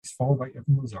followed by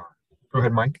Evan Lazar. Go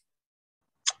ahead, Mike.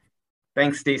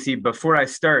 Thanks, Stacy. Before I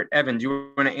start, Evan, do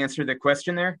you want to answer the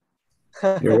question there?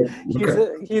 Yeah,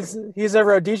 he's a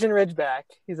Rhodesian Ridgeback.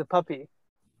 He's a puppy.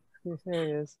 There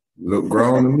he is. Look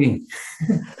grown to me.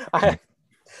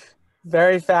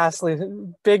 Very fastly,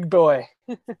 big boy.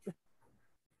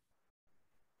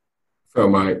 So,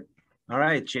 Mike. All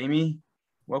right, Jamie,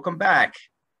 welcome back.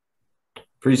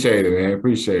 Appreciate it, man.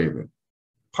 Appreciate it.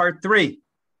 Part 3.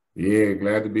 Yeah,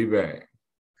 glad to be back.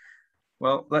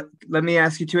 Well, let me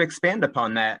ask you to expand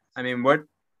upon that. I mean, what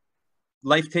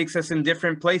life takes us in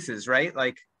different places, right?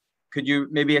 Like, could you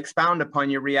maybe expound upon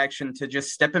your reaction to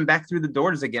just stepping back through the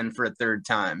doors again for a third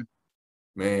time?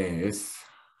 Man, it's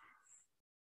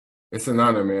an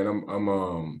honor, man.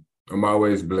 I'm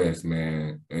always blessed,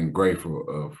 man, and grateful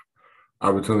of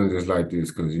opportunities like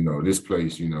this because, you know, this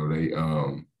place, you know,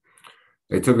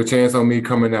 they took a chance on me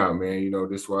coming out, man. You know,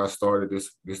 this is where I started.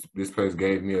 This place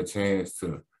gave me a chance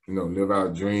to, you know, live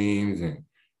out dreams and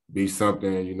be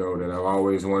something, you know, that I've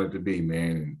always wanted to be,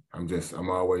 man. And I'm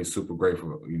always super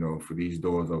grateful, you know, for these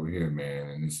doors over here, man.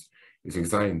 And it's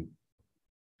exciting.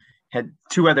 Had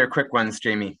 2 other quick ones,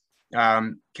 Jamie.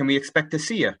 Can we expect to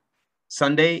see you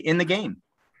Sunday in the game?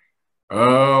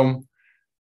 I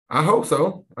hope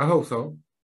so.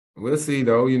 We'll see,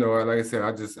 though. You know, like I said,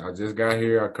 I just got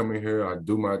here. I come in here. I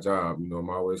do my job. You know, I'm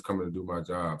always coming to do my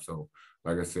job. So,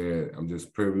 like I said, I'm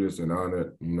just privileged and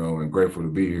honored, you know, and grateful to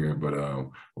be here. But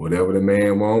whatever the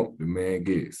man wants, the man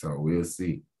gets. So we'll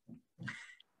see.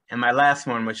 And my last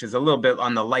one, which is a little bit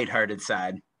on the lighthearted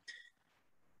side.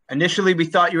 Initially, we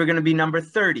thought you were going to be number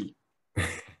 30.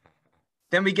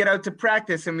 Then we get out to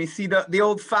practice and we see the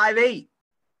old 5'8".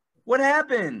 What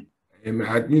happened? And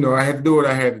I had to do what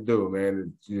I had to do,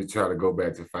 man. To try to go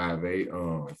back to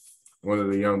 5'8". One of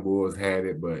the young boys had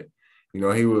it, but you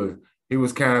know he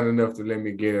was kind enough to let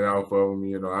me get it off of him.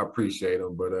 You know, I appreciate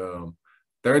him, but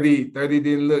 30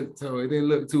 didn't look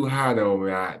too hot on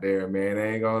me out there, man.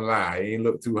 I ain't gonna lie, it ain't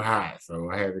look too hot,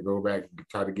 so I had to go back and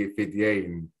try to get 58,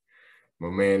 and my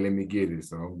man let me get it,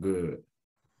 so I'm good.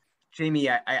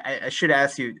 Jamie, I should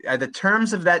ask you, are the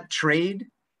terms of that trade?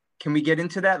 Can we get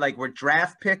into that? Like, were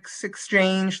draft picks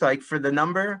exchanged, like, for the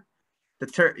number?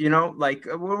 You know, like,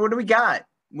 what do we got?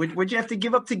 What'd you have to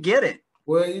give up to get it?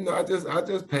 Well, you know, I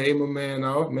just paid my man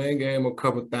off. Man, gave him a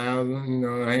couple thousand. You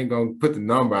know, I ain't gonna put the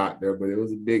number out there, but it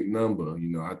was a big number. You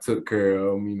know, I took care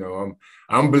of him. You know,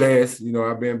 I'm blessed. You know,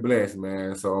 I've been blessed,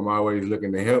 man. So I'm always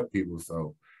looking to help people.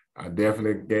 So I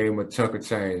definitely gave him a chunk of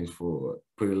change for it.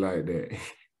 Put it like that.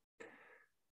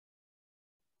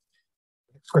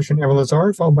 Next question, Evan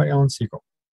Lazar, followed by Alan Siegel.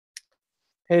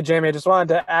 Hey, Jamie, I just wanted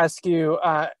to ask you,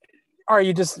 are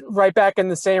you just right back in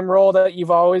the same role that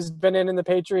you've always been in the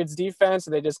Patriots defense?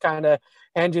 Or they just kind of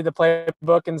hand you the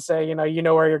playbook and say, you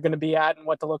know where you're going to be at and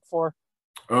what to look for?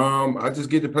 I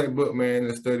just get the playbook, man,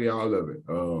 and study all of it.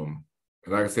 And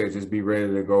like I said, just be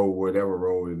ready to go whatever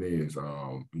role it is.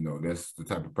 You know, that's the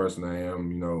type of person I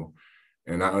am, you know,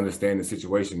 and I understand the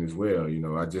situation as well. You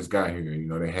know, I just got here, you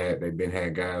know, they've been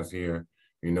had guys here,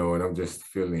 you know, and I'm just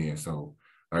filling in. So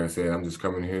like I said, I'm just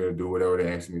coming here to do whatever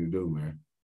they ask me to do, man.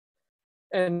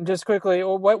 And just quickly,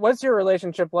 what's your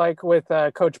relationship like with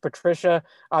Coach Patricia?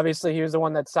 Obviously, he was the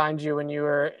one that signed you when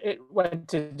you went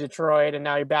to Detroit, and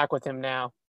now you're back with him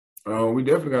now. We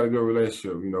definitely got a good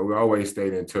relationship. You know, we always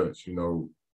stayed in touch, you know,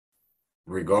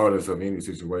 regardless of any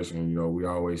situation. You know, we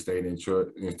always stayed in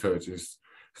touch. It's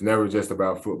never just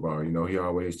about football. You know, he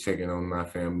always checking on my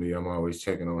family. I'm always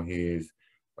checking on his.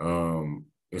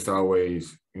 It's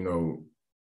always, you know,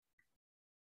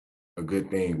 a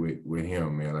good thing with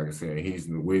him, man. Like I said,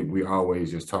 we always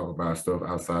just talk about stuff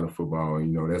outside of football, and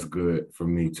you know that's good for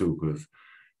me too, because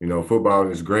you know football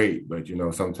is great, but you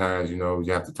know sometimes you know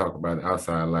you have to talk about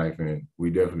outside life, and we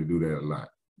definitely do that a lot.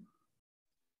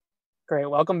 Great,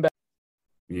 welcome back.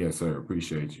 Yes, sir.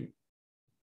 Appreciate you.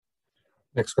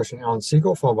 Next question, Alan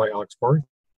Siegel, followed by Alex Borg.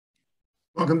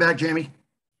 Welcome back, Jamie.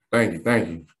 Thank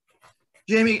you.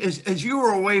 Jamie, as you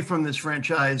were away from this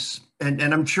franchise, and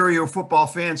I'm sure you're a football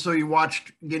fan, so you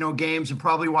watched, you know, games and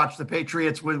probably watched the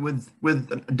Patriots with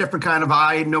a different kind of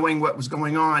eye, knowing what was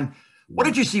going on. What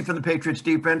did you see from the Patriots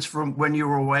defense from when you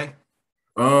were away?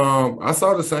 I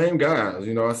saw the same guys.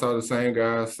 You know, I saw the same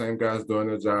guys doing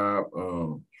their job,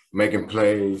 making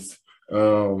plays.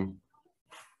 And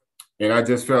I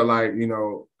just felt like, you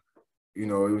know, it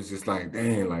was just like,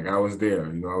 dang, like I was there.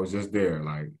 You know, I was just there.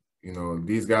 Like, you know,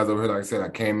 these guys over here, like I said, I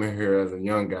came in here as a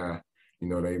young guy. You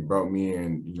know, they brought me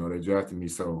in, you know, they drafted me.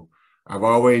 So I've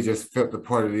always just felt a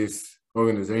part of this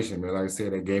organization, man. Like I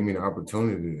said, they gave me the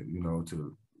opportunity, you know,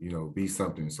 to, you know, be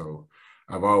something. So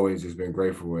I've always just been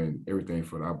grateful and everything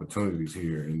for the opportunities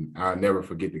here. And I'll never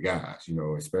forget the guys, you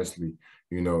know, especially,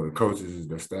 you know, the coaches,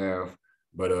 the staff,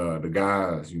 but the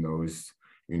guys, you know, it's,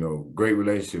 you know, great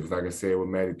relationships. Like I said, with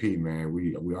Matty P, man,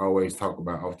 we always talk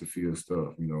about off the field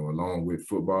stuff, you know, along with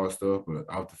football stuff, but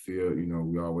off the field, you know,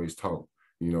 we always talk,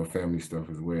 you know, family stuff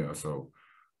as well. So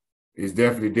it's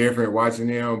definitely different watching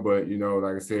them, but, you know,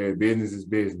 like I said, business is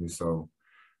business. So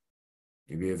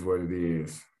it is what it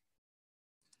is.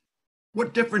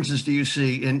 What differences do you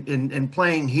see in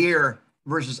playing here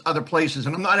versus other places?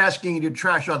 And I'm not asking you to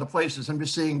trash other places. I'm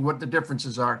just seeing what the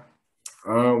differences are.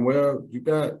 Well, you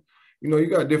got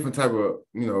different type of,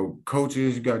 you know,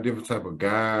 coaches, you got different type of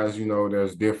guys, you know,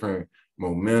 there's different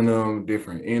momentum,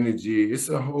 different energy. It's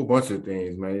a whole bunch of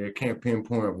things, man. You can't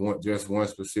pinpoint just one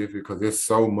specific because there's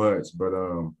so much. But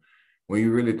when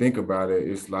you really think about it,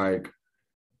 it's like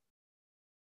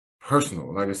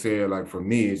personal. Like I said, like for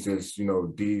me, it's just, you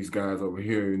know, these guys over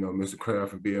here, you know, Mr.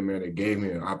 Kraft and Bill, man, they gave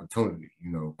me an opportunity,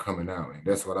 you know, coming out. And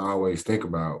that's what I always think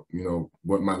about, you know,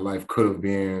 what my life could have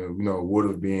been, you know, would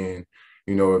have been,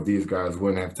 you know, if these guys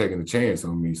wouldn't have taken a chance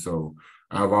on me. So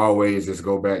I've always just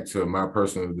go back to my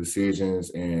personal decisions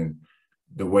and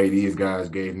the way these guys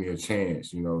gave me a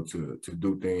chance, you know, to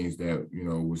do things that, you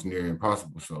know, was near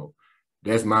impossible. So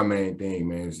that's my main thing,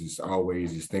 man, is just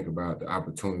always just think about the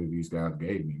opportunity these guys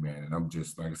gave me, man. And I'm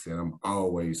just, like I said, I'm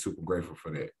always super grateful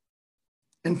for that.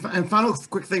 And final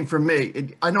quick thing for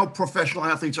me, I know professional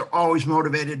athletes are always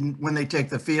motivated when they take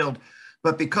the field,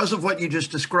 but because of what you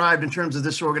just described in terms of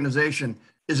this organization,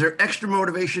 is there extra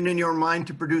motivation in your mind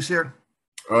to produce here?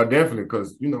 Definitely,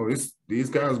 because, you know, these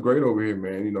guys great over here,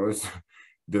 man. You know, it's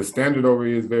the standard over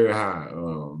here is very high.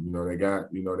 You know, they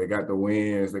got the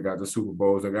wins, they got the Super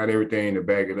Bowls, they got everything to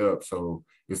back it up. So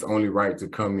it's only right to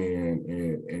come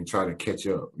in and try to catch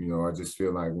up. You know, I just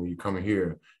feel like when you come in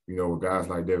here, you know, with guys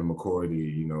like Devin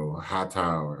McCourty, you know,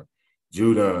 Hightower,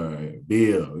 Judon,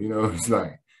 Bill, you know, it's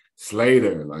like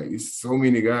Slater, like it's so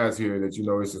many guys here that, you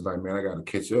know, it's just like, man, I got to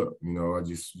catch up. You know,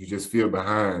 you just feel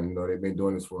behind. You know, they've been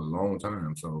doing this for a long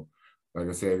time. So like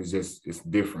I said, it's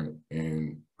different.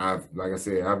 And like I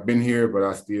said, I've been here, but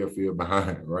I still feel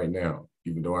behind right now,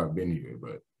 even though I've been here,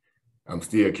 but I'm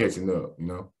still catching up, you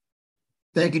know?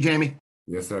 Thank you, Jamie.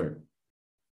 Yes, sir.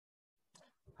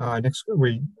 Next,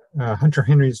 Hunter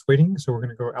Henry's waiting, so we're going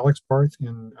to go Alex Barth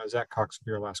and Zach Cox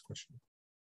will be our last question.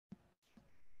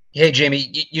 Hey, Jamie,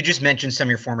 you just mentioned some of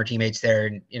your former teammates there,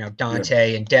 and, you know,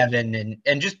 Dante and Devin,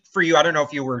 and just for you, I don't know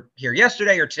if you were here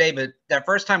yesterday or today, but that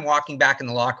first time walking back in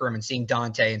the locker room and seeing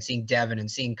Dante and seeing Devin and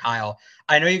seeing Kyle,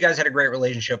 I know you guys had a great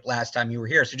relationship last time you were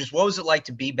here. So just what was it like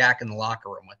to be back in the locker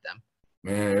room with them?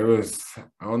 Man, it was,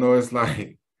 I don't know, it's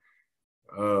like,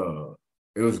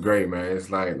 it was great, man. It's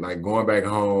like going back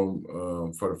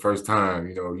home for the first time,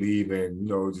 you know, leaving, you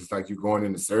know, just like you going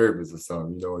into service or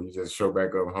something, you know, you just show back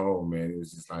up home, man. It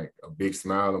was just like a big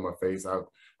smile on my face.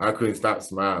 I couldn't stop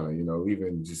smiling, you know,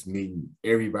 even just meeting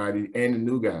everybody and the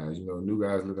new guys, you know, new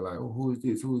guys looking like, oh, who is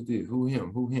this? Who is this? Who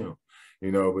him? Who him?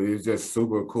 You know, but it's just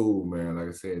super cool, man. Like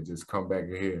I said, just come back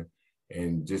here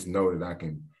and just know that I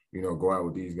can, you know, go out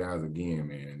with these guys again,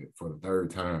 man, for the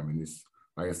third time. And it's,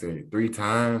 like I said, 3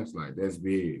 times, like that's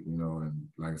big, you know, and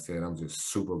like I said, I'm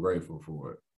just super grateful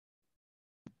for it.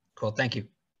 Cool. Thank you.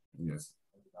 Yes.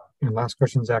 And last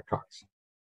question, Zach Cox.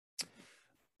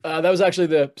 That was actually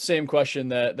the same question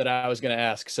that I was going to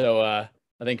ask. So I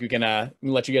think we can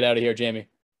let you get out of here, Jamie.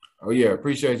 Oh, yeah.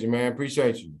 Appreciate you, man.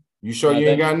 Appreciate you. You sure you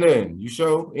ain't got nothing? You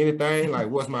show anything? Like,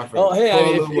 what's my favorite? Oh, hey,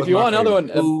 I mean, if you want another one.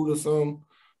 Food or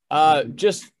something?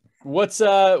 Just what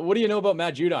do you know about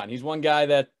Matt Judon? He's one guy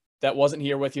that wasn't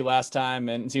here with you last time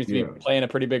and seems to be playing a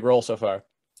pretty big role so far.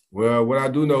 Well, what I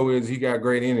do know is he got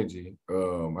great energy.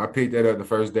 I picked that up the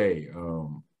first day.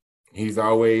 He's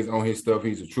always on his stuff.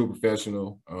 He's a true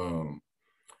professional.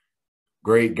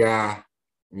 Great guy,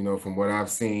 you know, from what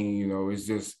I've seen, you know, it's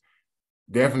just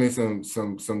definitely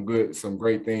some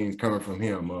great things coming from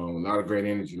him. A lot of great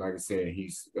energy. Like I said,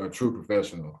 he's a true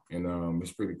professional, and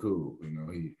it's pretty cool. You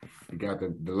know, he got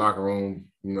the locker room,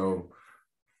 you know,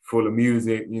 full of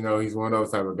music. You know, he's one of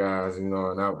those type of guys, you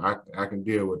know, and I can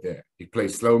deal with that. He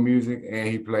plays slow music and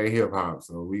he plays hip hop,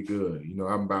 so we good. You know,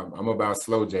 I'm about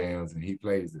slow jams and he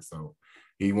plays it, so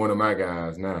he's one of my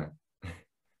guys now.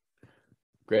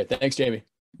 Great, thanks, Jamie.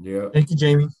 Yeah. Thank you,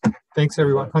 Jamie. Thanks,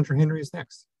 everyone. Hunter Henry is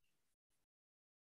next.